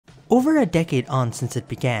Over a decade on since it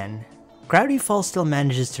began, Gravity Falls still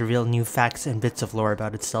manages to reveal new facts and bits of lore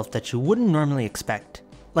about itself that you wouldn't normally expect.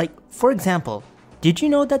 Like, for example, did you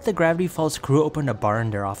know that the Gravity Falls crew opened a bar in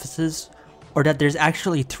their offices? Or that there's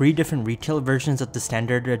actually 3 different retail versions of the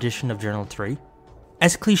standard edition of Journal 3?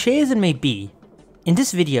 As cliche as it may be, in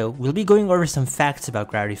this video we'll be going over some facts about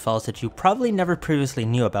Gravity Falls that you probably never previously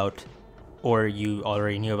knew about, or you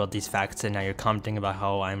already knew about these facts and now you're commenting about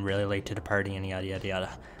how I'm really late to the party and yada yada yada.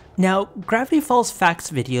 Now, Gravity Falls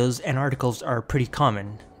facts videos and articles are pretty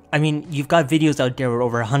common. I mean, you've got videos out there with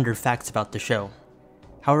over 100 facts about the show.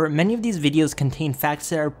 However, many of these videos contain facts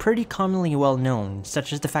that are pretty commonly well known,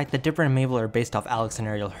 such as the fact that Dipper and Mabel are based off Alex and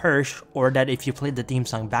Ariel Hirsch, or that if you played the theme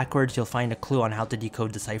song backwards you'll find a clue on how to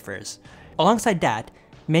decode the ciphers. Alongside that,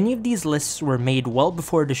 many of these lists were made well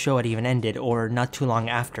before the show had even ended or not too long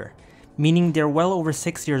after, meaning they're well over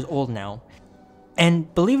 6 years old now.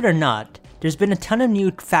 And believe it or not, there's been a ton of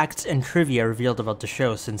new facts and trivia revealed about the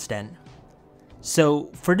show since then. So,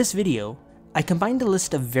 for this video, I combined a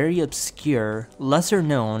list of very obscure, lesser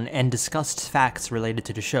known, and discussed facts related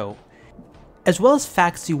to the show, as well as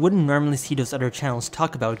facts you wouldn't normally see those other channels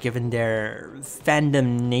talk about given their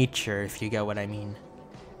fandom nature, if you get what I mean.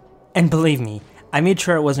 And believe me, I made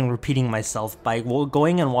sure I wasn't repeating myself by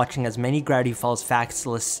going and watching as many Gravity Falls facts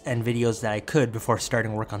lists and videos that I could before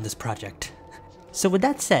starting work on this project. So with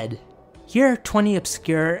that said, here are 20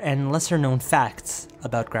 obscure and lesser known facts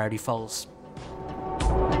about Gravity Falls.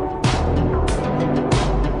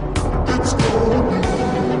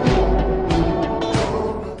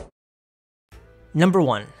 Number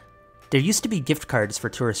 1. There used to be gift cards for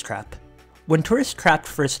Tourist Trap. When Tourist Trap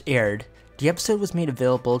first aired, the episode was made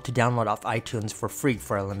available to download off iTunes for free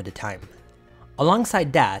for a limited time.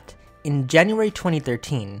 Alongside that, in January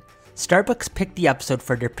 2013, Starbucks picked the episode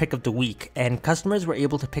for their pick of the week, and customers were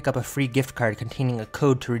able to pick up a free gift card containing a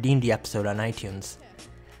code to redeem the episode on iTunes.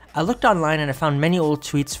 I looked online and I found many old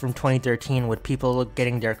tweets from 2013 with people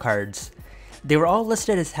getting their cards. They were all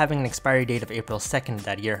listed as having an expiry date of April 2nd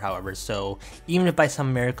that year, however, so even if by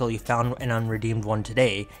some miracle you found an unredeemed one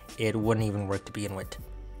today, it wouldn't even work to begin with.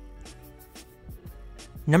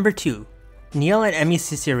 Number 2. Neil and Emmy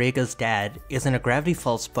Cicierega's dad is in a Gravity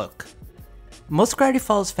Falls book. Most Gravity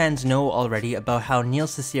Falls fans know already about how Neil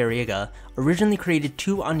Cicierega originally created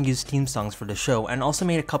 2 unused theme songs for the show and also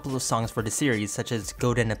made a couple of songs for the series, such as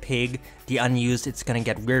Goat and a Pig, the unused It's Gonna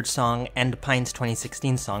Get Weird song, and the Pines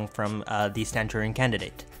 2016 song from the Stantorian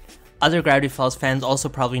Candidate. Other Gravity Falls fans also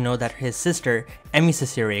probably know that his sister, Emmy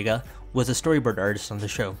Cicierega, was a storyboard artist on the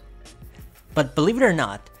show. But believe it or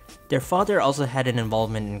not, their father also had an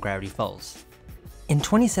involvement in Gravity Falls. In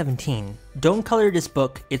 2017, Don't Color This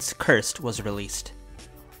Book, It's Cursed was released.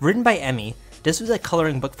 Written by Emmy, this was a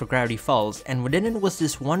coloring book for Gravity Falls, and within it was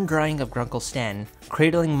this one drawing of Grunkle Stan,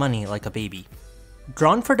 cradling money like a baby.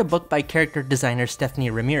 Drawn for the book by character designer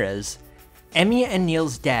Stephanie Ramirez, Emmy and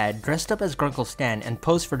Neil's dad dressed up as Grunkle Stan and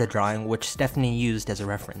posed for the drawing, which Stephanie used as a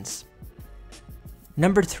reference.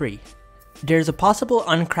 Number 3. There's a possible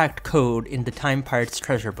uncracked code in the Time Pirates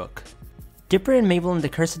treasure book. Dipper and Mabel and the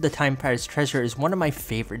Curse of the Time Pirates Treasure is one of my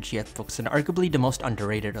favorite GF books and arguably the most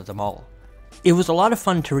underrated of them all. It was a lot of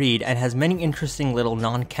fun to read and has many interesting little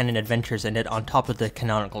non-canon adventures in it on top of the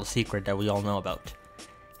canonical secret that we all know about.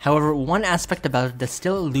 However, one aspect about it that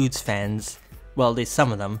still eludes fans, well at least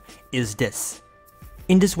some of them, is this.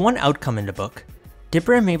 In this one outcome in the book,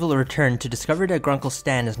 Dipper and Mabel return to discover that Grunkle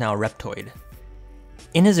Stan is now a reptoid.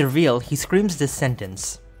 In his reveal, he screams this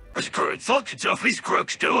sentence. Of course,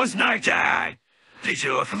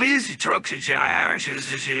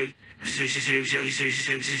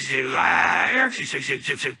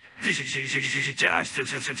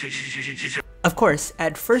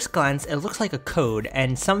 at first glance it looks like a code,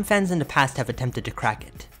 and some fans in the past have attempted to crack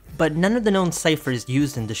it. But none of the known ciphers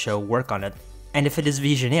used in the show work on it, and if it is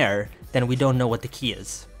Visionaire, then we don't know what the key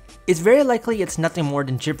is. It's very likely it's nothing more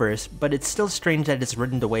than gibberish, but it's still strange that it's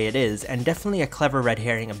written the way it is, and definitely a clever red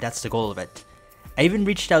herring if that's the goal of it. I even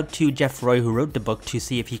reached out to Jeff Roy, who wrote the book, to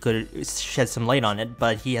see if he could shed some light on it,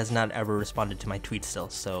 but he has not ever responded to my tweet still,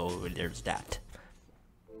 so there's that.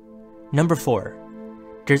 Number 4.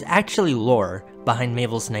 There's actually lore behind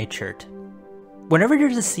Mabel's nightshirt. Whenever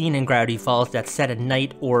there's a scene in Gravity Falls that's set at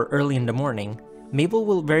night or early in the morning, Mabel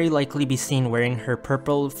will very likely be seen wearing her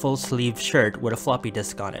purple full-sleeve shirt with a floppy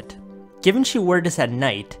disk on it. Given she wore this at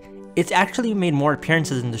night, it's actually made more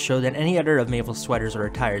appearances in the show than any other of Mabel's sweaters or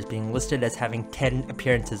attires, being listed as having 10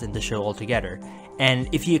 appearances in the show altogether. And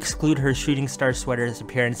if you exclude her shooting star sweater's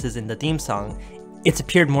appearances in the theme song, it's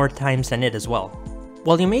appeared more times than it as well.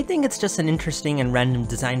 While you may think it's just an interesting and random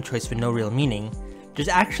design choice with no real meaning, there's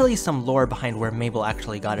actually some lore behind where Mabel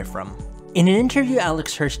actually got it from. In an interview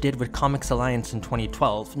Alex Hirsch did with Comics Alliance in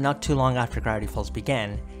 2012, not too long after Gravity Falls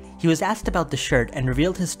began, he was asked about the shirt and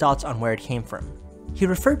revealed his thoughts on where it came from. He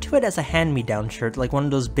referred to it as a hand-me-down shirt, like one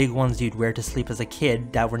of those big ones you'd wear to sleep as a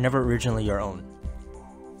kid that were never originally your own.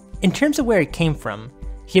 In terms of where it came from,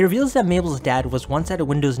 he reveals that Mabel's dad was once at a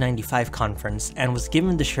Windows 95 conference and was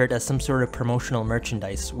given the shirt as some sort of promotional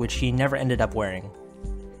merchandise, which he never ended up wearing.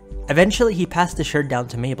 Eventually, he passed the shirt down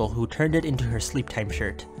to Mabel, who turned it into her sleep time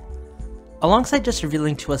shirt. Alongside just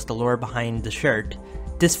revealing to us the lore behind the shirt,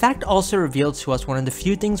 this fact also revealed to us one of the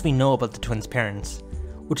few things we know about the twins' parents,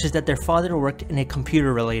 which is that their father worked in a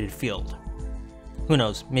computer-related field. Who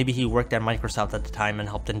knows, maybe he worked at Microsoft at the time and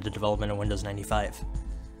helped in the development of Windows 95.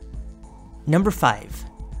 Number 5.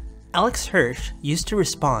 Alex Hirsch used to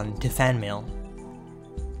respond to fan mail.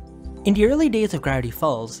 In the early days of Gravity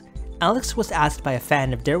Falls, Alex was asked by a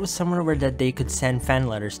fan if there was somewhere where that they could send fan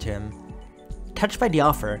letters to him. Touched by the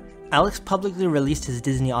offer, Alex publicly released his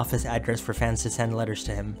Disney office address for fans to send letters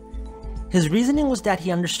to him. His reasoning was that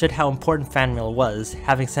he understood how important fan mail was,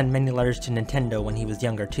 having sent many letters to Nintendo when he was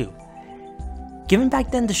younger too. Given back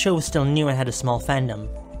then the show was still new and had a small fandom,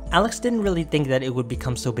 Alex didn't really think that it would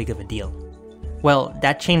become so big of a deal. Well,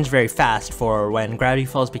 that changed very fast, for when Gravity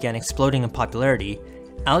Falls began exploding in popularity,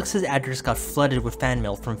 Alex's address got flooded with fan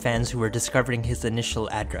mail from fans who were discovering his initial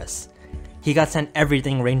address. He got sent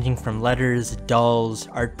everything ranging from letters, dolls,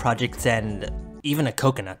 art projects, and even a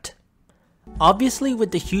coconut. Obviously, with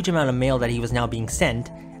the huge amount of mail that he was now being sent,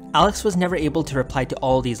 Alex was never able to reply to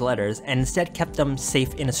all these letters and instead kept them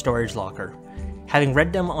safe in a storage locker, having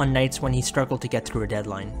read them on nights when he struggled to get through a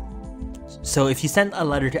deadline. So if you sent a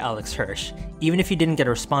letter to Alex Hirsch, even if you didn't get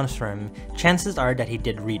a response from him, chances are that he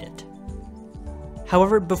did read it.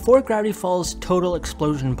 However, before Gravity Falls' total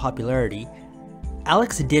explosion in popularity,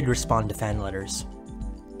 Alex did respond to fan letters.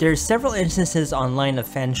 There are several instances online of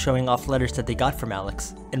fans showing off letters that they got from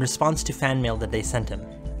Alex in response to fan mail that they sent him.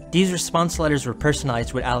 These response letters were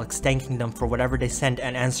personalized with Alex thanking them for whatever they sent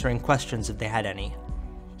and answering questions if they had any.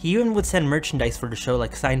 He even would send merchandise for the show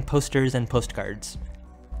like signed posters and postcards.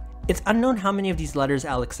 It's unknown how many of these letters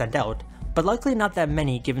Alex sent out, but likely not that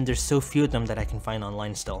many given there's so few of them that I can find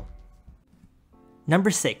online still.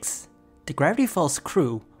 Number 6. The Gravity Falls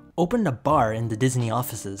crew opened a bar in the Disney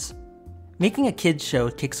offices. Making a kids show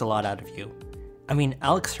takes a lot out of you. I mean,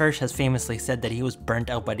 Alex Hirsch has famously said that he was burnt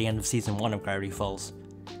out by the end of season 1 of Gravity Falls.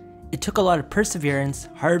 It took a lot of perseverance,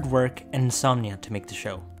 hard work, and insomnia to make the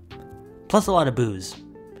show. Plus a lot of booze.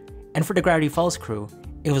 And for the Gravity Falls crew,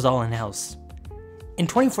 it was all in-house. In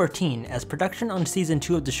 2014, as production on season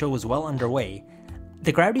 2 of the show was well underway,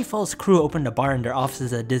 the Gravity Falls crew opened a bar in their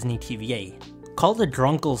offices at Disney TVA. Called the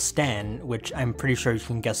Drunkle Stan, which I'm pretty sure you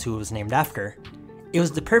can guess who it was named after, it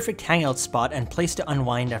was the perfect hangout spot and place to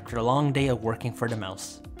unwind after a long day of working for the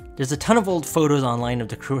mouse. There's a ton of old photos online of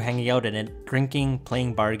the crew hanging out in it, drinking,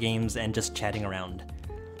 playing bar games, and just chatting around.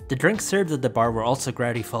 The drinks served at the bar were also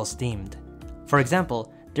Gravity Falls themed. For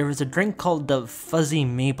example, there was a drink called the Fuzzy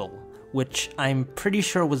Mabel, which I'm pretty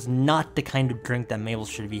sure was not the kind of drink that Mabel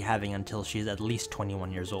should be having until she's at least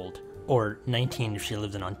 21 years old. Or 19 if she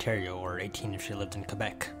lives in Ontario, or 18 if she lived in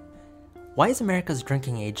Quebec. Why is America's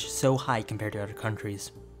drinking age so high compared to other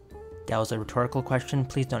countries? That was a rhetorical question,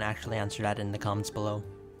 please don't actually answer that in the comments below.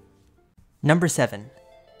 Number 7.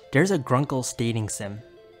 There's a Grunkle's dating sim.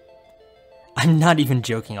 I'm not even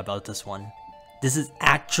joking about this one. This is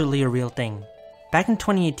actually a real thing. Back in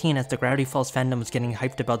 2018, as the Gravity Falls fandom was getting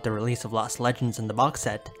hyped about the release of Lost Legends in the box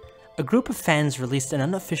set, a group of fans released an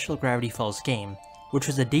unofficial Gravity Falls game, which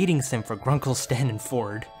was a dating sim for Grunkle, Stan, and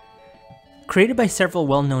Ford. Created by several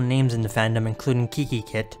well-known names in the fandom including Kiki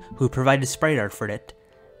Kit, who provided sprite art for it,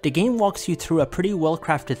 the game walks you through a pretty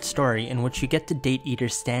well-crafted story in which you get to date either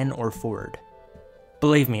Stan or Ford.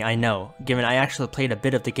 Believe me, I know, given I actually played a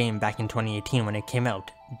bit of the game back in 2018 when it came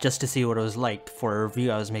out, just to see what it was like for a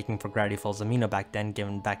review I was making for Gravity Falls Amino back then,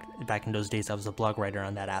 given back in those days I was a blog writer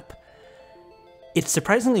on that app. It's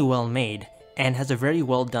surprisingly well made, and has a very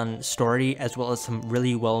well done story as well as some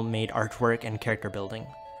really well made artwork and character building.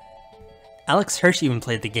 Alex Hirsch even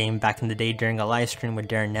played the game back in the day during a live stream with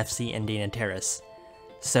Darren Nefsey and Dana Terrace.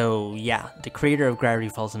 So yeah, the creator of Gravity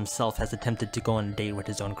Falls himself has attempted to go on a date with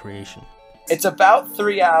his own creation. It's about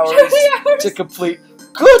 3 hours to complete.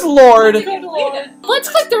 Good lord! Good lord. Let's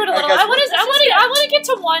click through it a little. I want to get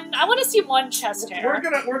to one. I want to see one chest hair. We're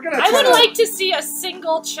gonna. I would like to see a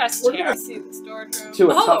single chest hair. We're gonna see the storage room. To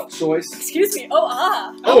a tough choice. Excuse me.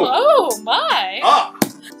 Oh Oh my. Ah.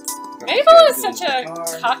 Mabel is such a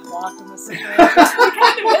cockblock in this situation.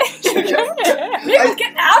 Mabel,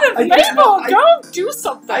 get out of Mabel! Go do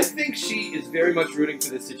something! I think she is very much rooting for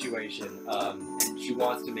this situation, and she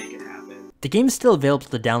wants to make it happen. The game is still available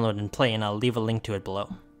to download and play, and I'll leave a link to it below.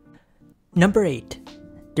 Number 8.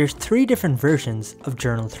 There's 3 different versions of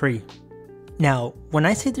Journal 3. Now, when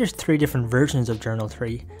I say there's 3 different versions of Journal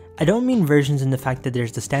 3, I don't mean versions in the fact that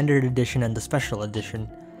there's the standard edition and the special edition.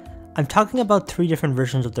 I'm talking about 3 different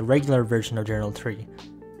versions of the regular version of Journal 3,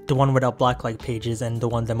 the one without blacklight pages and the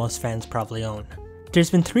one that most fans probably own. There's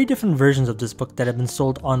been 3 different versions of this book that have been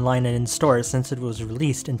sold online and in stores since it was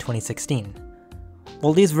released in 2016.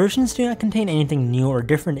 While these versions do not contain anything new or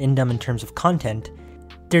different in them in terms of content,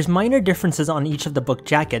 there's minor differences on each of the book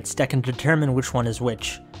jackets that can determine which one is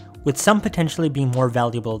which, with some potentially being more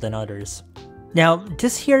valuable than others. Now,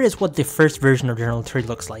 this here is what the first version of Journal 3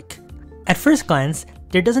 looks like. At first glance,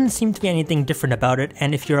 there doesn't seem to be anything different about it,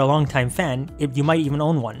 and if you're a longtime fan, you might even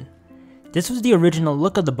own one. This was the original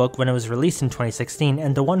look of the book when it was released in 2016,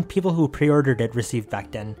 and the one people who pre-ordered it received back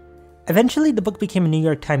then. Eventually, the book became a New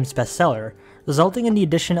York Times bestseller, resulting in the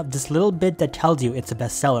addition of this little bit that tells you it's a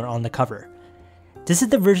bestseller on the cover. This is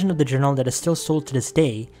the version of the journal that is still sold to this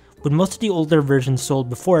day, with most of the older versions sold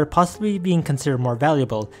before possibly being considered more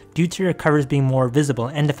valuable due to their covers being more visible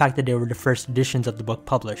and the fact that they were the first editions of the book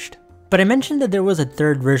published. But I mentioned that there was a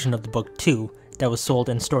third version of the book too that was sold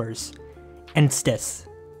in stores, and it's this,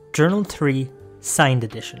 Journal 3 Signed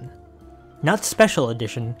Edition. Not Special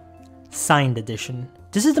Edition, Signed Edition.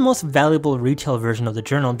 This is the most valuable retail version of the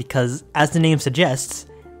journal because, as the name suggests,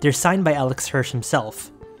 they're signed by Alex Hirsch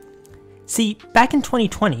himself. See, back in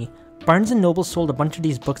 2020, Barnes & Noble sold a bunch of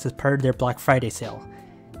these books as part of their Black Friday sale.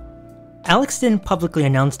 Alex didn't publicly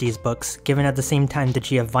announce these books, given at the same time the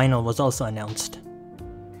GF vinyl was also announced.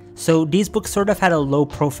 So these books sort of had a low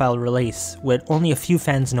profile release, with only a few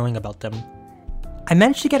fans knowing about them. I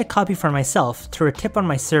managed to get a copy for myself through a tip on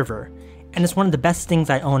my server, and it's one of the best things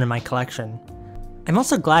I own in my collection. I'm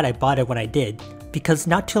also glad I bought it when I did, because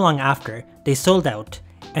not too long after, they sold out,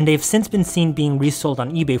 and they've since been seen being resold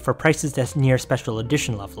on eBay for prices that's near special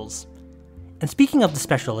edition levels. And speaking of the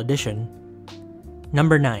special edition,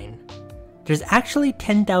 number 9. There's actually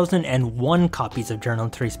 10,001 copies of Journal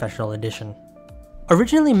 3 Special Edition.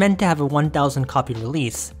 Originally meant to have a 1,000 copy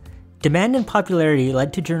release, demand and popularity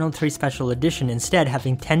led to Journal 3 Special Edition instead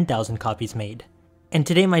having 10,000 copies made. And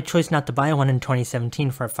today my choice not to buy one in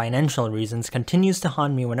 2017 for financial reasons continues to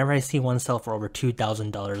haunt me whenever I see one sell for over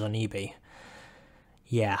 $2,000 on eBay.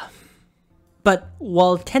 Yeah. But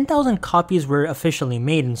while 10,000 copies were officially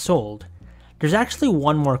made and sold, there's actually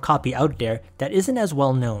one more copy out there that isn't as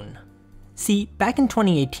well known. See, back in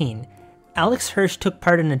 2018, Alex Hirsch took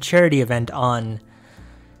part in a charity event on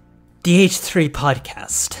the H3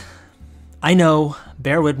 podcast. I know,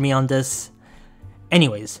 bear with me on this.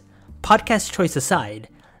 Anyways, podcast choice aside,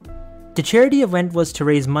 the charity event was to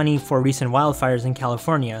raise money for recent wildfires in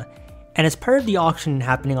California, and as part of the auction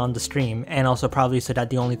happening on the stream, and also probably so that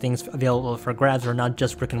the only things available for grabs were not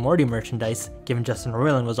just Rick and Morty merchandise, given Justin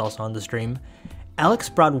Roiland was also on the stream, Alex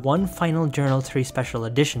brought one final Journal 3 Special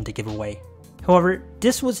Edition to give away. However,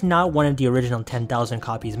 this was not one of the original 10,000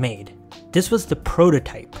 copies made. This was the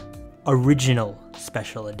prototype, original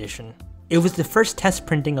Special Edition. It was the first test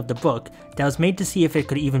printing of the book that was made to see if it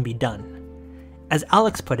could even be done. As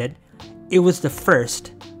Alex put it was the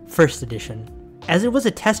first edition. As it was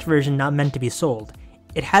a test version not meant to be sold,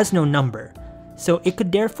 it has no number, so it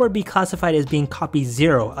could therefore be classified as being copy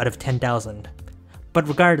 0 out of 10,000. But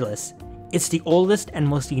regardless, it's the oldest and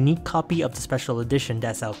most unique copy of the special edition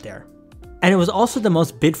that's out there. And it was also the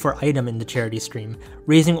most bid for item in the charity stream,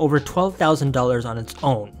 raising over $12,000 on its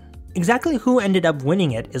own. Exactly who ended up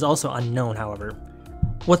winning it is also unknown, however.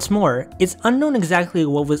 What's more, it's unknown exactly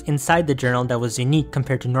what was inside the journal that was unique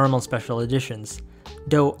compared to normal special editions,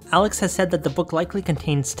 though Alex has said that the book likely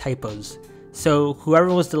contains typos, so whoever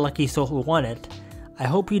was the lucky soul who won it, I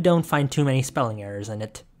hope you don't find too many spelling errors in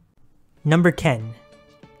it. Number 10.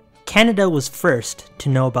 Canada was first to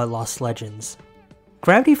know about Lost Legends.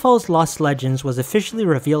 Gravity Falls Lost Legends was officially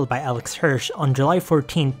revealed by Alex Hirsch on July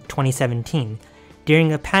 14, 2017,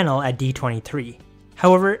 during a panel at D23.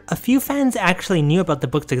 However, a few fans actually knew about the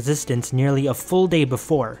book's existence nearly a full day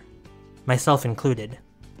before, myself included.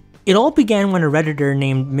 It all began when a redditor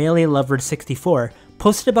named MeleeLover64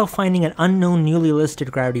 posted about finding an unknown newly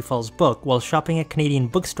listed Gravity Falls book while shopping at Canadian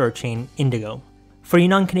bookstore chain Indigo. For you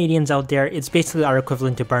non-Canadians out there, it's basically our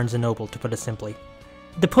equivalent to Barnes & Noble, to put it simply.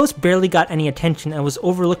 The post barely got any attention and was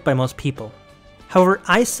overlooked by most people. However,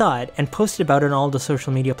 I saw it and posted about it on all the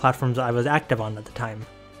social media platforms I was active on at the time.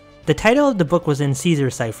 The title of the book was in Caesar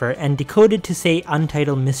cipher and decoded to say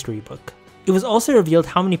Untitled Mystery Book. It was also revealed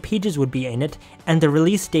how many pages would be in it, and the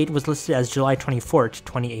release date was listed as July 24th,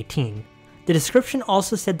 2018. The description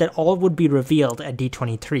also said that all would be revealed at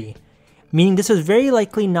D23, meaning this was very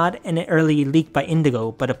likely not an early leak by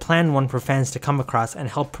Indigo, but a planned one for fans to come across and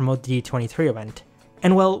help promote the D23 event.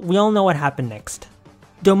 And well, we all know what happened next.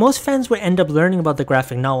 Though most fans would end up learning about the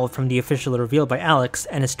graphic novel from the official reveal by Alex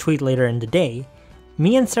and his tweet later in the day,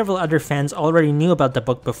 me and several other fans already knew about the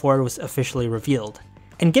book before it was officially revealed.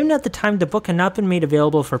 And given at the time the book had not been made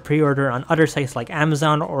available for pre-order on other sites like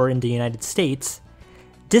Amazon or in the United States,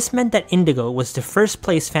 this meant that Indigo was the first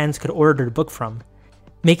place fans could order the book from,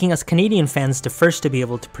 making us Canadian fans the first to be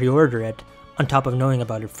able to pre-order it, on top of knowing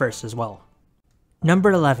about it first as well.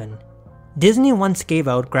 Number 11. Disney once gave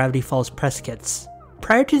out Gravity Falls press kits.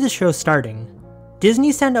 Prior to the show starting,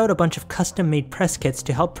 Disney sent out a bunch of custom-made press kits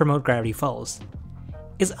to help promote Gravity Falls.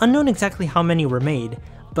 It's unknown exactly how many were made,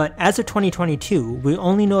 but as of 2022, we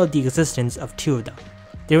only know of the existence of 2 of them.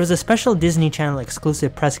 There was a special Disney Channel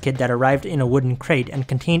exclusive press kit that arrived in a wooden crate and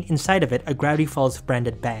contained inside of it a Gravity Falls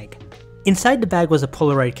branded bag. Inside the bag was a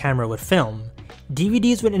Polaroid camera with film,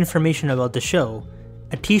 DVDs with information about the show,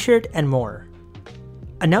 a t-shirt, and more.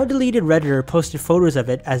 A now deleted Redditor posted photos of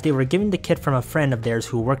it as they were given the kit from a friend of theirs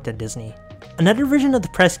who worked at Disney. Another version of the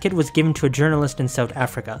press kit was given to a journalist in South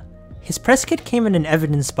Africa. His press kit came in an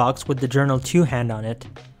evidence box with the Journal 2 hand on it,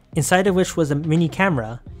 inside of which was a mini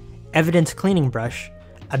camera, evidence cleaning brush,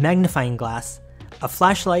 a magnifying glass, a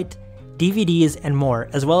flashlight, DVDs, and more,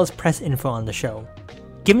 as well as press info on the show.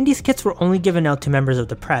 Given these kits were only given out to members of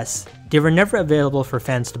the press, they were never available for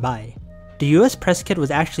fans to buy. The US press kit was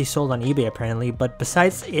actually sold on eBay apparently, but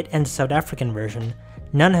besides it and the South African version,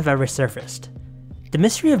 none have ever surfaced. The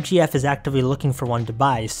Mystery of GF is actively looking for one to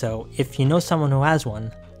buy, so if you know someone who has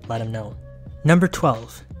one, let him know. Number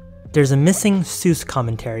 12. There's a missing Seuss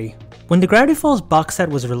commentary. When the Gravity Falls box set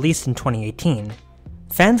was released in 2018,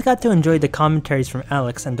 fans got to enjoy the commentaries from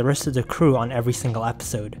Alex and the rest of the crew on every single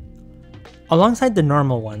episode. Alongside the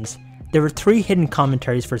normal ones, there were 3 hidden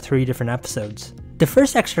commentaries for 3 different episodes. The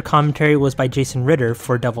first extra commentary was by Jason Ritter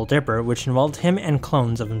for Double Dipper, which involved him and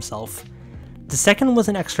clones of himself. The second was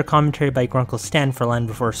an extra commentary by Grunkle Stan for Land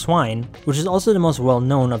Before Swine, which is also the most well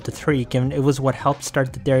known of the 3 given it was what helped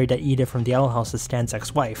start the theory that Edith from the Owl House is Stan's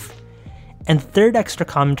ex-wife. And the third extra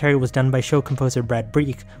commentary was done by show composer Brad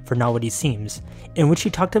Breek for Not What He Seems, in which he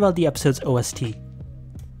talked about the episode's OST.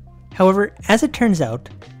 However, as it turns out,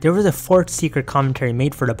 there was a 4th secret commentary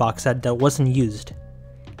made for the box set that wasn't used.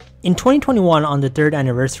 In 2021, on the 3rd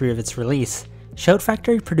anniversary of its release, Shout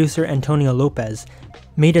Factory producer Antonio Lopez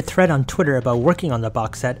made a thread on Twitter about working on the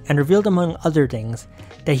box set and revealed among other things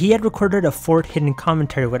that he had recorded a 4th hidden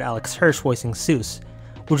commentary with Alex Hirsch voicing Seuss,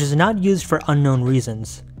 which is not used for unknown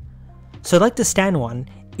reasons. So like the Stan one,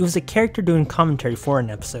 it was a character doing commentary for an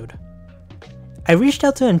episode. I reached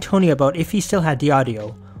out to Antonio about if he still had the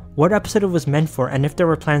audio, what episode it was meant for, and if there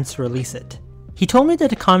were plans to release it. He told me that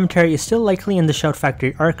the commentary is still likely in the Shout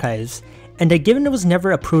Factory archives, and that given it was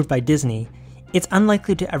never approved by Disney, it's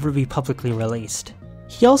unlikely to ever be publicly released.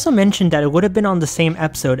 He also mentioned that it would have been on the same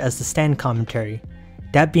episode as the Stan commentary,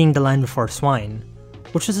 that being The Land Before Swine,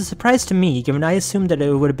 which was a surprise to me given I assumed that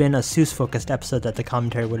it would have been a Seuss-focused episode that the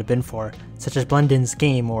commentary would have been for, such as Blendin's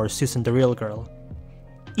Game or Seuss and the Real Girl.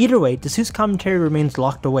 Either way, the Seuss commentary remains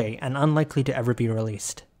locked away and unlikely to ever be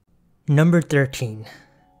released. Number 13.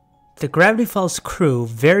 The Gravity Falls crew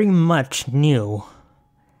very much knew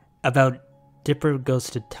about Dipper Goes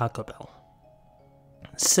to Taco Bell.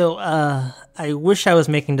 So, I wish I was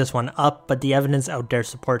making this one up, but the evidence out there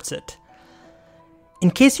supports it.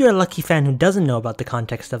 In case you're a lucky fan who doesn't know about the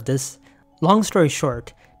context of this, long story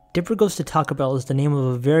short, Dipper Goes to Taco Bell is the name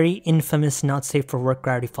of a very infamous not safe for work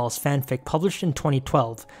Gravity Falls fanfic published in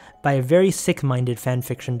 2012 by a very sick-minded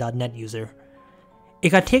fanfiction.net user. It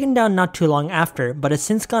got taken down not too long after, but has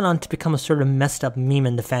since gone on to become a sort of messed up meme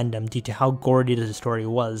in the fandom due to how gory the story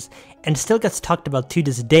was, and still gets talked about to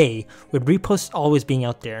this day, with reposts always being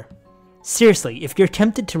out there. Seriously, if you're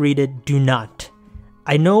tempted to read it, do not.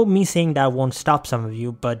 I know me saying that won't stop some of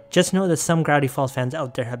you, but just know that some Gravity Falls fans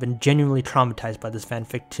out there have been genuinely traumatized by this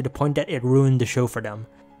fanfic to the point that it ruined the show for them.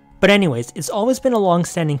 But anyways, it's always been a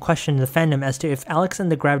long-standing question in the fandom as to if Alex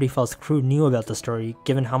and the Gravity Falls crew knew about the story,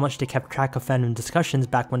 given how much they kept track of fandom discussions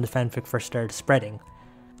back when the fanfic first started spreading.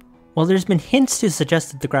 While there's been hints to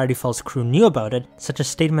suggest that the Gravity Falls crew knew about it, such as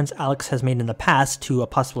statements Alex has made in the past to a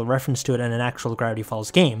possible reference to it in an actual Gravity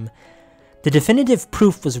Falls game, the definitive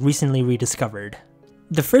proof was recently rediscovered.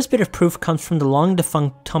 The first bit of proof comes from the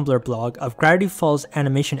long-defunct Tumblr blog of Gravity Falls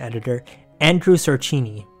animation editor Andrew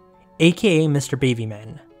Sorcini, aka Mr.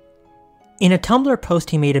 Babyman. In a Tumblr post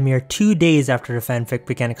he made a mere 2 days after the fanfic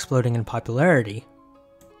began exploding in popularity,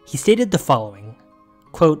 he stated the following,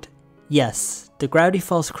 quote, "Yes, the Gravity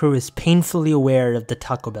Falls crew is painfully aware of the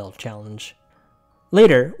Taco Bell challenge."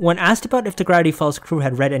 Later, when asked about if the Gravity Falls crew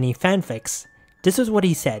had read any fanfics, this was what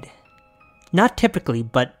he said. Not typically,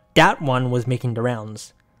 but that one was making the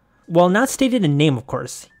rounds. While not stated in name, of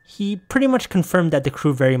course, he pretty much confirmed that the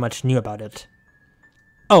crew very much knew about it.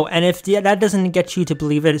 Oh, and if that doesn't get you to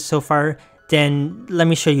believe it so far, then let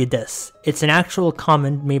me show you this. It's an actual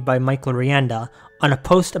comment made by Michael Rianda on a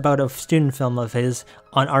post about a student film of his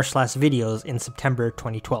on r/videos in September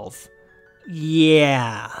 2012.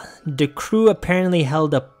 Yeah, the crew apparently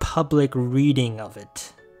held a public reading of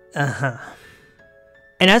it.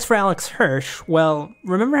 And as for Alex Hirsch, well,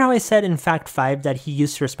 remember how I said in Fact 5 that he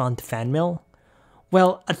used to respond to fan mail?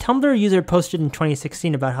 Well, a Tumblr user posted in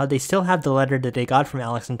 2016 about how they still have the letter that they got from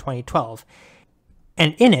Alex in 2012.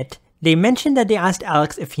 And in it, they mentioned that they asked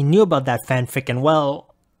Alex if he knew about that fanfic, and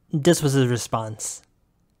well, this was his response.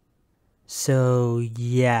 So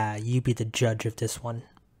yeah, you be the judge of this one.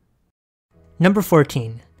 Number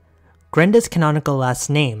 14. Grenda's canonical last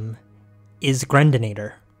name is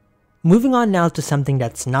Grendinator. Moving on now to something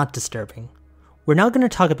that's not disturbing. We're now going to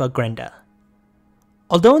talk about Grenda.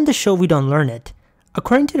 Although in the show we don't learn it,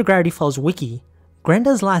 according to the Gravity Falls wiki,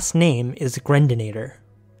 Grenda's last name is Grendinator.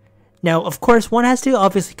 Now, of course, one has to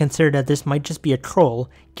obviously consider that this might just be a troll,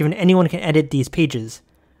 given anyone can edit these pages.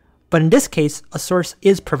 But in this case, a source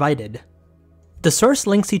is provided. The source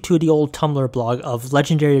links you to the old Tumblr blog of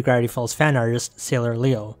legendary Gravity Falls fan artist Sailor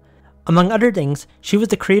Leo. Among other things, she was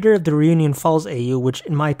the creator of the Reunion Falls AU, which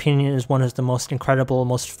in my opinion is one of the most incredible,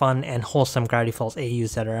 most fun, and wholesome Gravity Falls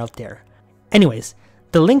AUs that are out there. Anyways,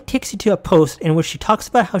 the link takes you to a post in which she talks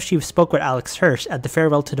about how she spoke with Alex Hirsch at the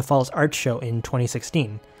Farewell to the Falls art show in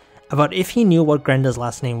 2016, about if he knew what Grenda's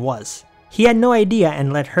last name was. He had no idea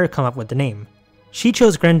and let her come up with the name. She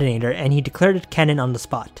chose Grendinator and he declared it canon on the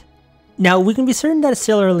spot. Now, we can be certain that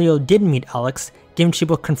Sailor Leo did meet Alex, given she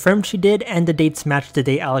both confirmed she did and the dates matched the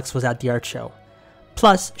day Alex was at the art show.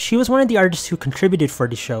 Plus, she was one of the artists who contributed for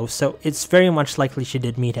the show, so it's very much likely she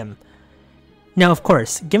did meet him. Now, of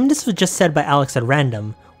course, given this was just said by Alex at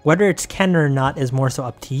random, whether it's canon or not is more so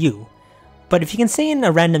up to you. But if you can say in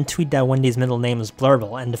a random tweet that Wendy's middle name is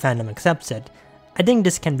Blurble and the fandom accepts it, I think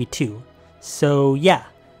this can be too. So yeah,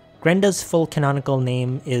 Grenda's full canonical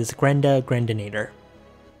name is Grenda Grendinator.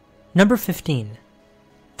 Number 15.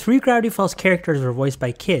 3 Gravity Falls characters were voiced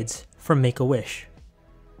by kids from Make-A-Wish.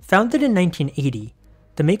 Founded in 1980,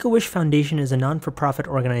 the Make-A-Wish Foundation is a non-for-profit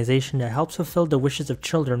organization that helps fulfill the wishes of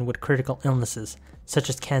children with critical illnesses, such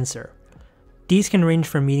as cancer. These can range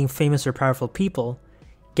from meeting famous or powerful people,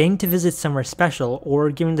 getting to visit somewhere special, or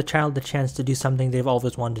giving the child the chance to do something they've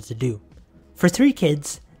always wanted to do. For 3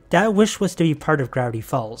 kids, that wish was to be part of Gravity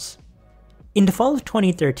Falls. In the fall of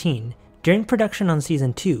 2013, during production on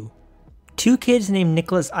Season 2, 2 kids named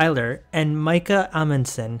Nicholas Eiler and Micah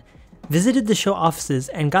Amundsen visited the show offices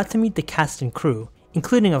and got to meet the cast and crew,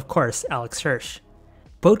 including of course Alex Hirsch.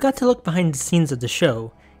 Both got to look behind the scenes of the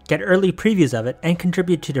show, get early previews of it, and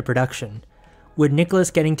contribute to the production, with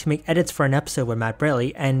Nicholas getting to make edits for an episode with Matt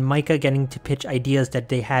Braley and Micah getting to pitch ideas that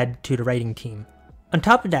they had to the writing team. On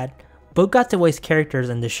top of that, both got to voice characters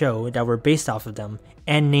in the show that were based off of them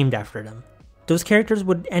and named after them. Those characters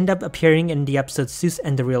would end up appearing in the episode Seuss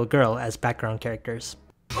and the Real Girl as background characters.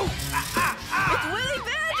 It's Willy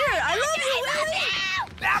Badger! I love you, Willy!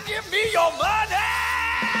 Now give me your money!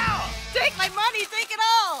 Take my money, take it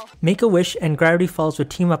all! Make-A-Wish and Gravity Falls would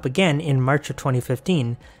team up again in March of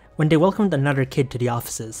 2015 when they welcomed another kid to the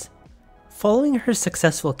offices. Following her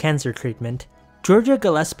successful cancer treatment, Georgia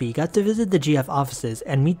Gillespie got to visit the GF offices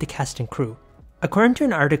and meet the cast and crew. According to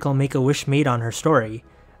an article Make-A-Wish made on her story,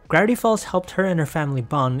 Gravity Falls helped her and her family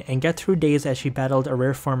bond and get through days as she battled a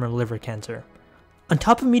rare form of liver cancer. On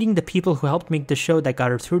top of meeting the people who helped make the show that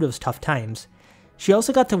got her through those tough times, she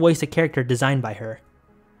also got to voice a character designed by her.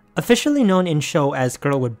 Officially known in show as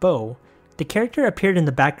Girl with Bow, the character appeared in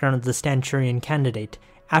the background of the Stanchurian candidate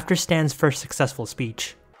after Stan's first successful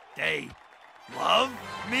speech. They love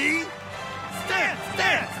me? Stan!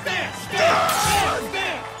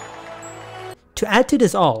 To add to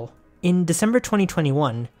this all, in December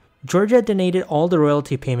 2021, Georgia donated all the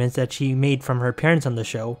royalty payments that she made from her appearance on the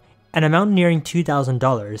show, an amount nearing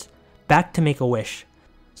 $2,000, back to Make-A-Wish,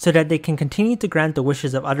 so that they can continue to grant the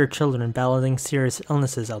wishes of other children battling serious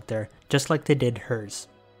illnesses out there, just like they did hers.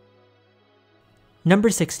 Number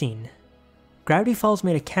 16. Gravity Falls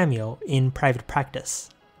made a cameo in Private Practice.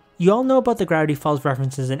 You all know about the Gravity Falls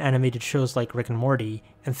references in animated shows like Rick and Morty,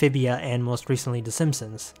 Amphibia, and most recently The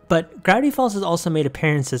Simpsons. But Gravity Falls has also made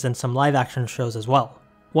appearances in some live-action shows as well.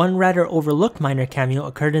 One rather overlooked minor cameo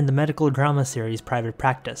occurred in the medical drama series Private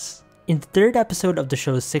Practice. In the third episode of the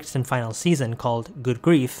show's sixth and final season, called Good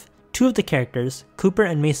Grief, two of the characters, Cooper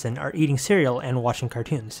and Mason, are eating cereal and watching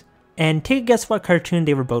cartoons. And take a guess what cartoon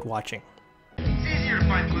they were both watching. You're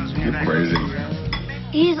crazy.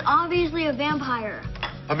 He's obviously a vampire.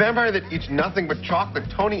 A vampire that eats nothing but chocolate.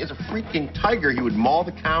 Tony is a freaking tiger. He would maul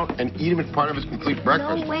the count and eat him as part of his complete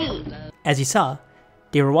breakfast. No way. As you saw,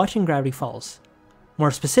 they were watching Gravity Falls.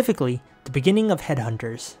 More specifically, the beginning of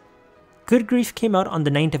Headhunters. Good Grief came out on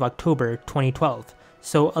the 9th of October 2012,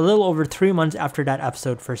 so a little over 3 months after that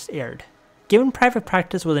episode first aired. Given Private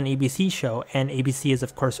Practice was an ABC show, and ABC is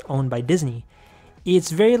of course owned by Disney,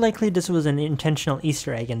 it's very likely this was an intentional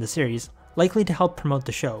Easter egg in the series, likely to help promote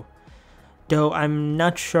the show. Though I'm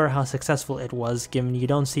not sure how successful it was, given you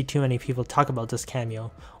don't see too many people talk about this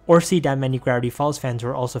cameo, or see that many Gravity Falls fans who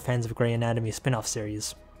are also fans of Grey Anatomy spin-off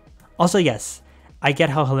series. Also yes, I get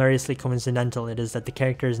how hilariously coincidental it is that the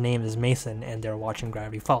character's name is Mason and they're watching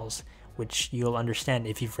Gravity Falls, which you'll understand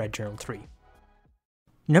if you've read Journal 3.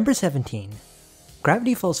 Number 17.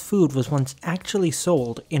 Gravity Falls food was once actually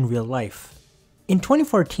sold in real life. In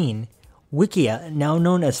 2014, Wikia, now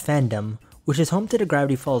known as Fandom, which is home to the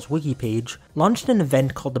Gravity Falls wiki page, launched an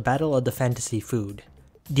event called the Battle of the Fantasy Food.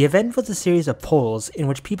 The event was a series of polls in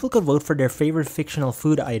which people could vote for their favorite fictional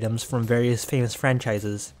food items from various famous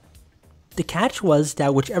franchises. The catch was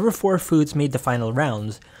that whichever 4 foods made the final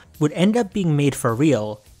rounds would end up being made for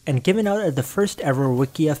real and given out at the first ever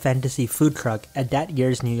Wikia Fantasy food truck at that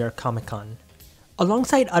year's New York Comic Con.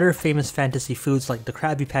 Alongside other famous fantasy foods like the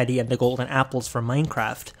Krabby Patty and the Golden Apples from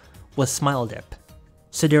Minecraft was Smile Dip.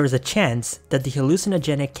 So there was a chance that the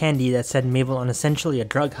hallucinogenic candy that set Mabel on essentially a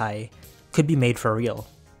drug high could be made for real.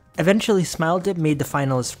 Eventually, Smile Dip made the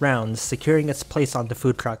finalist rounds, securing its place on the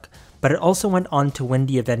food truck, but it also went on to win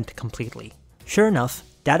the event completely. Sure enough,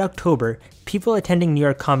 that October, people attending New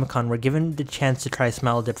York Comic Con were given the chance to try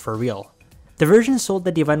Smile Dip for real. The version sold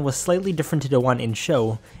at the event was slightly different to the one in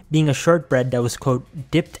show, being a shortbread that was quote,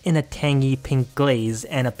 dipped in a tangy pink glaze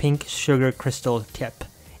and a pink sugar crystal tip.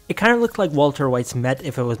 It kind of looked like Walter White's Met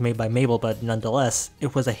if it was made by Mabel, but nonetheless,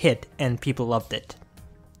 it was a hit and people loved it.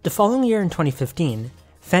 The following year in 2015,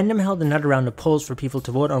 Fandom held another round of polls for people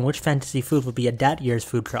to vote on which fantasy food would be at that year's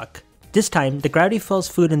food truck. This time, the Gravity Falls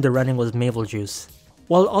food in the running was Mabel Juice.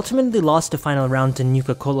 While it ultimately lost the final round to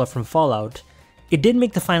Nuka-Cola from Fallout, it did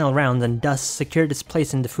make the final round and thus secured its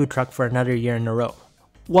place in the food truck for another year in a row.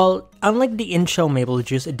 While, unlike the in-show Mabel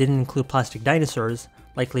Juice, it didn't include plastic dinosaurs,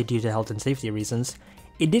 likely due to health and safety reasons,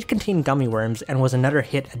 it did contain gummy worms and was another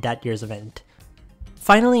hit at that year's event.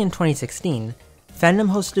 Finally in 2016,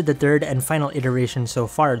 Fandom hosted the third and final iteration so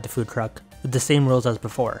far of the food truck, with the same rules as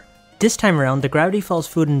before. This time around, the Gravity Falls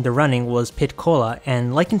food in the running was Pit Cola,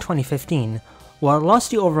 and like in 2015, while it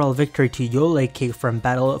lost the overall victory to Yole Cake from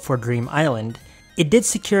Battle for Dream Island, it did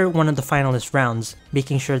secure one of the finalist rounds,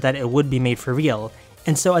 making sure that it would be made for real,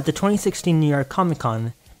 and so at the 2016 New York Comic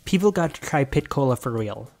Con, people got to try Pit Cola for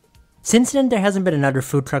real. Since then, there hasn't been another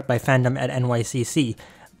food truck by Fandom at NYCC,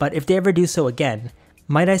 but if they ever do so again,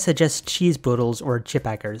 might I suggest cheese boodles or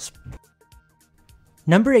chiphackers.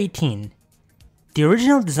 Number 18. The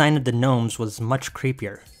original design of the gnomes was much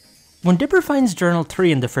creepier. When Dipper finds Journal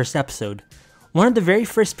 3 in the first episode, one of the very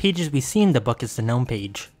first pages we see in the book is the gnome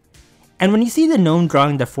page. And when you see the gnome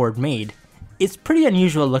drawing that Ford made, it's pretty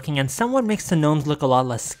unusual looking and somewhat makes the gnomes look a lot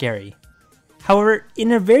less scary. However,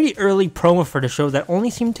 in a very early promo for the show that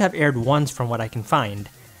only seemed to have aired once from what I can find,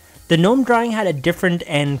 the gnome drawing had a different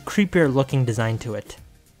and creepier looking design to it.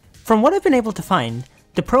 From what I've been able to find,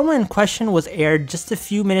 the promo in question was aired just a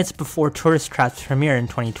few minutes before Tourist Trap's premiere in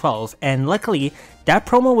 2012, and luckily, that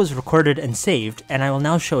promo was recorded and saved, and I will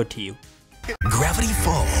now show it to you. Gravity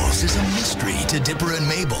Falls is a mystery to Dipper and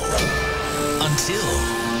Mabel. Until...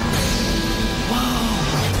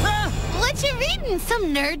 Whoa! What you reading?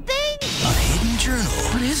 Some nerd thing? A hidden journal.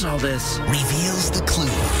 What is all this? Reveals the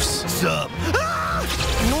clues. Sup?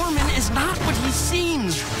 Norman is not what he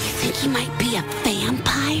seems. You think he might be a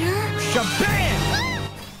vampire? Shabam!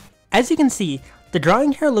 As you can see, the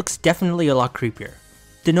drawing here looks definitely a lot creepier.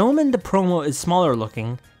 The gnome in the promo is smaller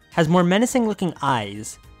looking, has more menacing looking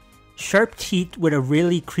eyes, sharp teeth with a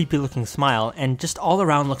really creepy looking smile, and just all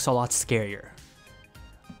around looks a lot scarier.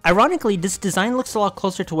 Ironically, this design looks a lot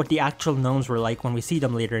closer to what the actual gnomes were like when we see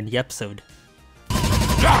them later in the episode.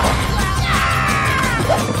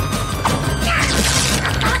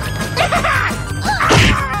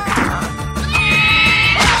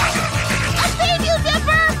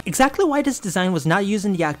 Exactly why this design was not used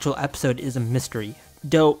in the actual episode is a mystery,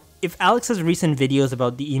 though if Alex's recent videos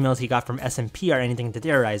about the emails he got from SMP are anything to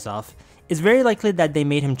theorize off, it's very likely that they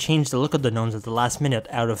made him change the look of the gnomes at the last minute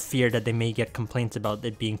out of fear that they may get complaints about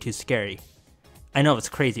it being too scary. I know it's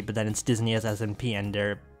crazy, but then it's Disney as SMP and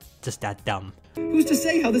they're just that dumb. Who's to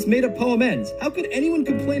say how this made-up poem ends? How could anyone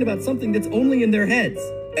complain about something that's only in their heads?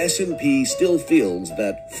 SMP still feels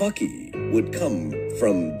that fucky would come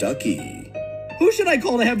from ducky. Who should I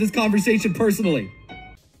call to have this conversation personally?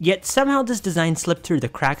 Yet somehow this design slipped through the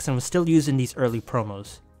cracks and was still used in these early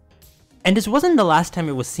promos. And this wasn't the last time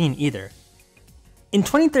it was seen either. In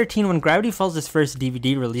 2013, when Gravity Falls' first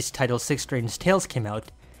DVD release titled 6 Strange Tales came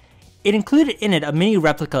out, it included in it a mini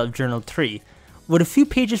replica of Journal 3, with a few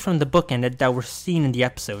pages from the book in it that were seen in the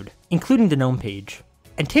episode, including the gnome page.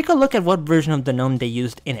 And take a look at what version of the gnome they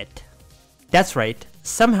used in it. That's right,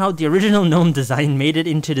 somehow the original gnome design made it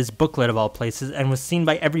into this booklet of all places and was seen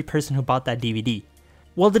by every person who bought that DVD.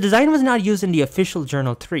 While the design was not used in the official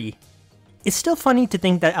Journal 3, it's still funny to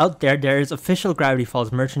think that out there is official Gravity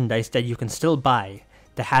Falls merchandise that you can still buy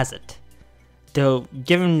that has it. Though,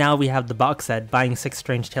 given now we have the box set, buying 6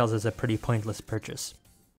 Strange Tales is a pretty pointless purchase.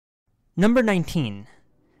 Number 19.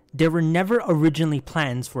 There were never originally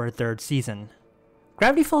plans for a 3rd season.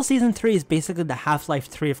 Gravity Falls Season 3 is basically the Half-Life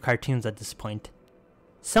 3 of cartoons at this point.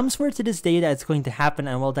 Some swear to this day that it's going to happen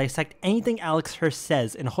and will dissect anything Alex Hurst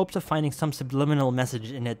says in hopes of finding some subliminal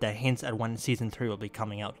message in it that hints at when Season 3 will be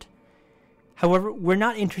coming out. However, we're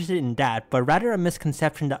not interested in that, but rather a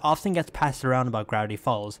misconception that often gets passed around about Gravity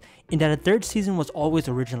Falls, in that a 3rd season was always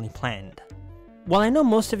originally planned. While I know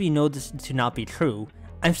most of you know this to not be true,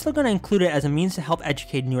 I'm still going to include it as a means to help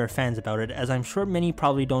educate newer fans about it, as I'm sure many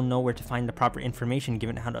probably don't know where to find the proper information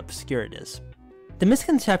given how obscure it is. The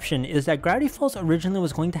misconception is that Gravity Falls originally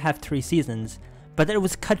was going to have 3 seasons, but that it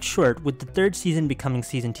was cut short with the 3rd season becoming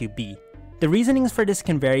Season 2B. The reasonings for this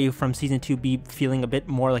can vary from Season 2B feeling a bit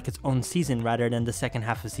more like its own season rather than the second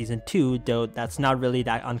half of Season 2, though that's not really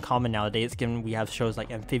that uncommon nowadays given we have shows like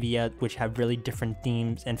Amphibia which have really different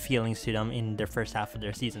themes and feelings to them in their first half of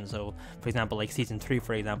their season. So for example, like Season 3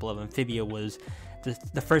 for example of Amphibia was,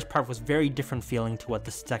 the first part was very different feeling to what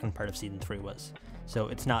the second part of Season 3 was. So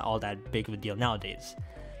it's not all that big of a deal nowadays.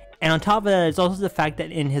 And on top of that, it's also the fact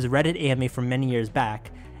that in his Reddit AMA from many years back,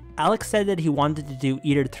 Alex said that he wanted to do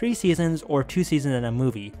either 3 seasons or 2 seasons and a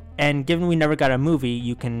movie, and given we never got a movie,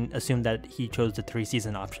 you can assume that he chose the 3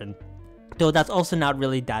 season option. Though that's also not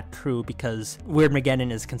really that true because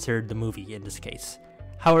Weirdmageddon is considered the movie in this case.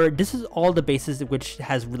 However, this is all the basis which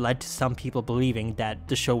has led to some people believing that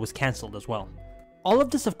the show was cancelled as well. All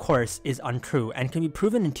of this of course is untrue and can be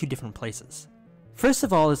proven in 2 different places. First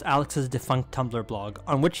of all is Alex's defunct Tumblr blog,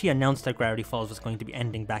 on which he announced that Gravity Falls was going to be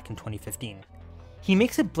ending back in 2015. He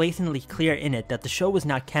makes it blatantly clear in it that the show was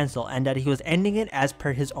not cancelled and that he was ending it as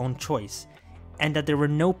per his own choice, and that there were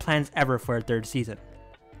no plans ever for a 3rd season.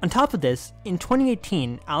 On top of this, in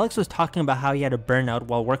 2018, Alex was talking about how he had a burnout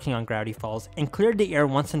while working on Gravity Falls and cleared the air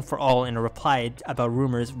once and for all in a reply about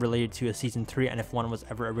rumors related to a Season 3 and if one was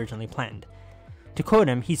ever originally planned. To quote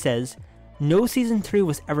him, he says, "No Season 3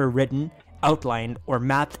 was ever written, outlined, or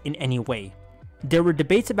mapped in any way. There were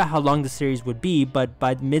debates about how long the series would be, but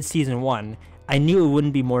by mid-season 1, I knew it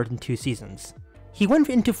wouldn't be more than 2 seasons. He went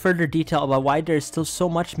into further detail about why there is still so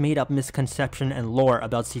much made up misconception and lore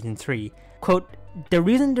about Season 3. Quote, "The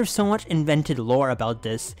reason there's so much invented lore about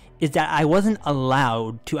this is that I wasn't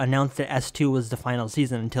allowed to announce that S2 was the final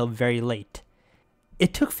season until very late.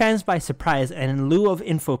 It took fans by surprise and in lieu of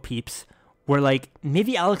info peeps, were like,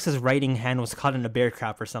 maybe Alex's writing hand was caught in a bear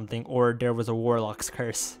trap or something, or there was a warlock's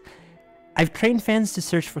curse. I've trained fans to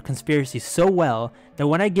search for conspiracies so well that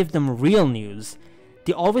when I give them real news,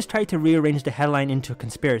 they always try to rearrange the headline into a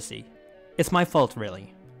conspiracy. It's my fault,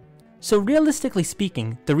 really." So realistically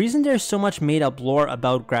speaking, the reason there's so much made up lore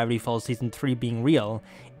about Gravity Falls Season 3 being real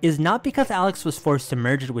is not because Alex was forced to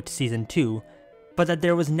merge it with Season 2, but that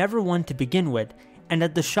there was never one to begin with, and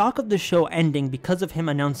that the shock of the show ending because of him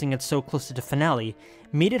announcing it so close to the finale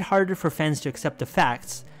made it harder for fans to accept the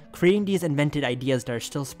facts, creating these invented ideas that are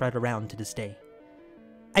still spread around to this day.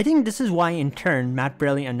 I think this is why in turn Matt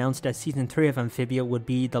Braley announced that Season 3 of Amphibia would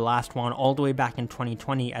be the last one all the way back in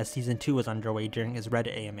 2020 as Season 2 was underway during his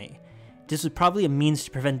Reddit AMA. This was probably a means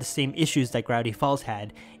to prevent the same issues that Gravity Falls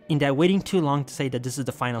had, in that waiting too long to say that this is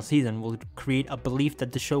the final season will create a belief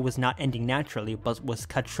that the show was not ending naturally but was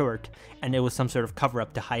cut short, and it was some sort of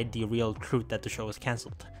cover-up to hide the real truth that the show was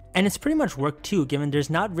cancelled. And it's pretty much worked too, given there's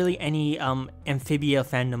not really any Amphibia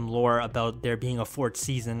fandom lore about there being a 4th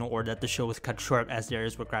season or that the show was cut short as there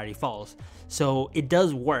is with Gravity Falls. So it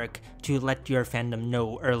does work to let your fandom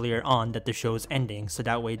know earlier on that the show is ending, so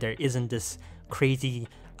that way there isn't this crazy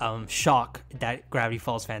shock that Gravity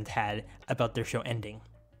Falls fans had about their show ending.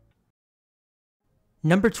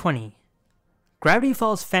 Number 20. Gravity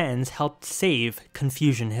Falls fans helped save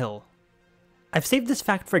Confusion Hill. I've saved this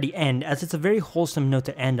fact for the end as it's a very wholesome note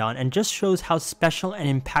to end on and just shows how special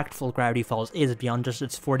and impactful Gravity Falls is beyond just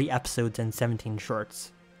its 40 episodes and 17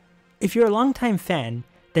 shorts. If you're a longtime fan,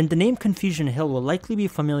 then the name Confusion Hill will likely be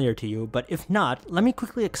familiar to you, but if not, let me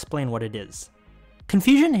quickly explain what it is.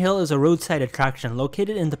 Confusion Hill is a roadside attraction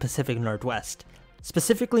located in the Pacific Northwest,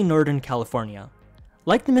 specifically Northern California.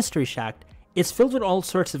 Like the Mystery Shack, it's filled with all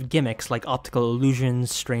sorts of gimmicks like optical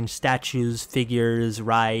illusions, strange statues, figures,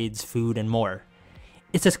 rides, food, and more.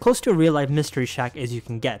 It's as close to a real-life Mystery Shack as you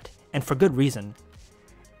can get, and for good reason.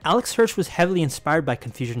 Alex Hirsch was heavily inspired by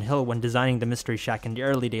Confusion Hill when designing the Mystery Shack in the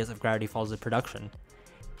early days of Gravity Falls' production.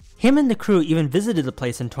 Him and the crew even visited the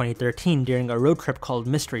place in 2013 during a road trip called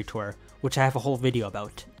Mystery Tour, which I have a whole video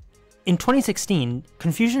about. In 2016,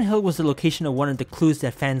 Confusion Hill was the location of one of the clues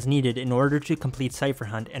that fans needed in order to complete Cypher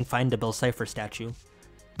Hunt and find the Bill Cipher statue.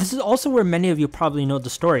 This is also where many of you probably know the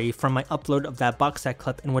story from my upload of that box set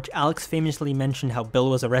clip in which Alex famously mentioned how Bill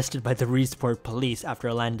was arrested by the Reedsport police after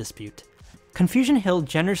a land dispute. Confusion Hill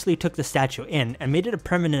generously took the statue in and made it a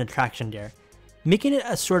permanent attraction there, making it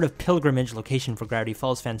a sort of pilgrimage location for Gravity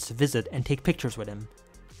Falls fans to visit and take pictures with him.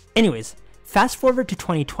 Anyways, fast forward to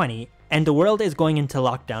 2020, and the world is going into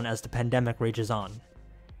lockdown as the pandemic rages on.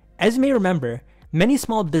 As you may remember, many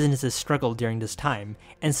small businesses struggled during this time,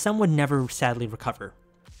 and some would never sadly recover.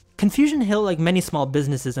 Confusion Hill, like many small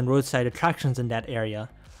businesses and roadside attractions in that area,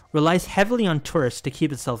 relies heavily on tourists to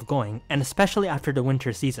keep itself going, and especially after the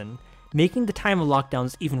winter season, making the time of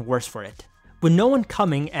lockdowns even worse for it. With no one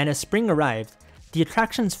coming and as spring arrived, the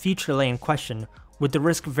attraction's future lay in question, with the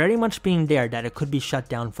risk very much being there that it could be shut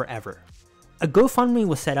down forever. A GoFundMe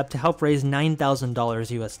was set up to help raise $9,000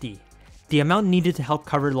 USD, the amount needed to help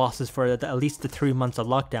cover losses for at least the 3 months of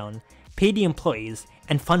lockdown, pay the employees,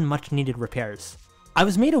 and fund much needed repairs. I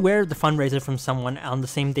was made aware of the fundraiser from someone on the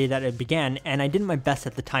same day that it began, and I did my best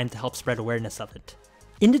at the time to help spread awareness of it.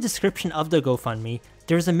 In the description of the GoFundMe,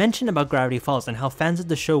 there is a mention about Gravity Falls and how fans of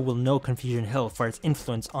the show will know Confusion Hill for its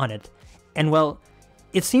influence on it, and well,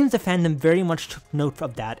 it seems the fandom very much took note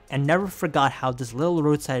of that and never forgot how this little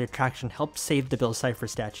roadside attraction helped save the Bill Cipher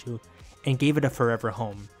statue and gave it a forever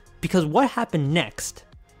home. Because what happened next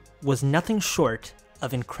was nothing short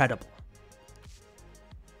of incredible.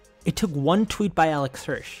 It took one tweet by Alex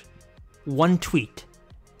Hirsch, one tweet,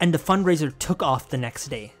 and the fundraiser took off the next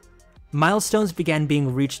day. Milestones began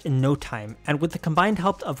being reached in no time, and with the combined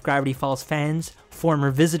help of Gravity Falls fans,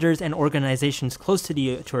 former visitors, and organizations close to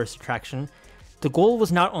the tourist attraction, the goal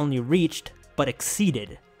was not only reached, but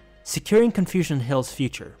exceeded, securing Confusion Hill's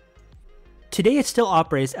future. Today it still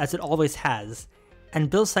operates as it always has, and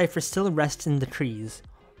Bill Cipher still rests in the trees,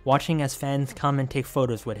 watching as fans come and take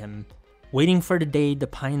photos with him, waiting for the day the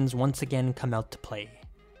pines once again come out to play.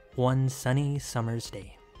 One sunny summer's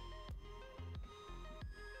day.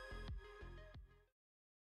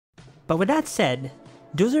 But with that said,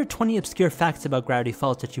 those are 20 obscure facts about Gravity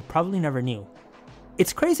Falls that you probably never knew.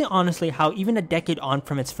 It's crazy honestly how even a decade on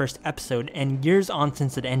from its first episode and years on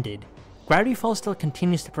since it ended, Gravity Falls still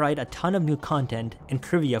continues to provide a ton of new content and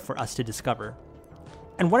trivia for us to discover.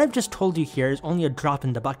 And what I've just told you here is only a drop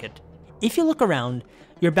in the bucket. If you look around,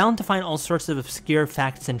 you're bound to find all sorts of obscure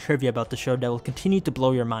facts and trivia about the show that will continue to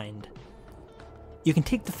blow your mind. You can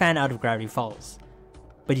take the fan out of Gravity Falls,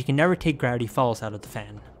 but you can never take Gravity Falls out of the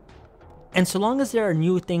fan. And so long as there are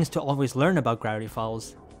new things to always learn about Gravity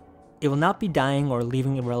Falls, it will not be dying or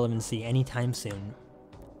leaving irrelevancy anytime soon.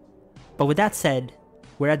 But with that said,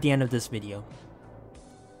 we're at the end of this video.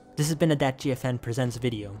 This has been a That GFN Presents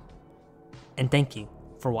video, and thank you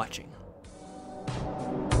for watching.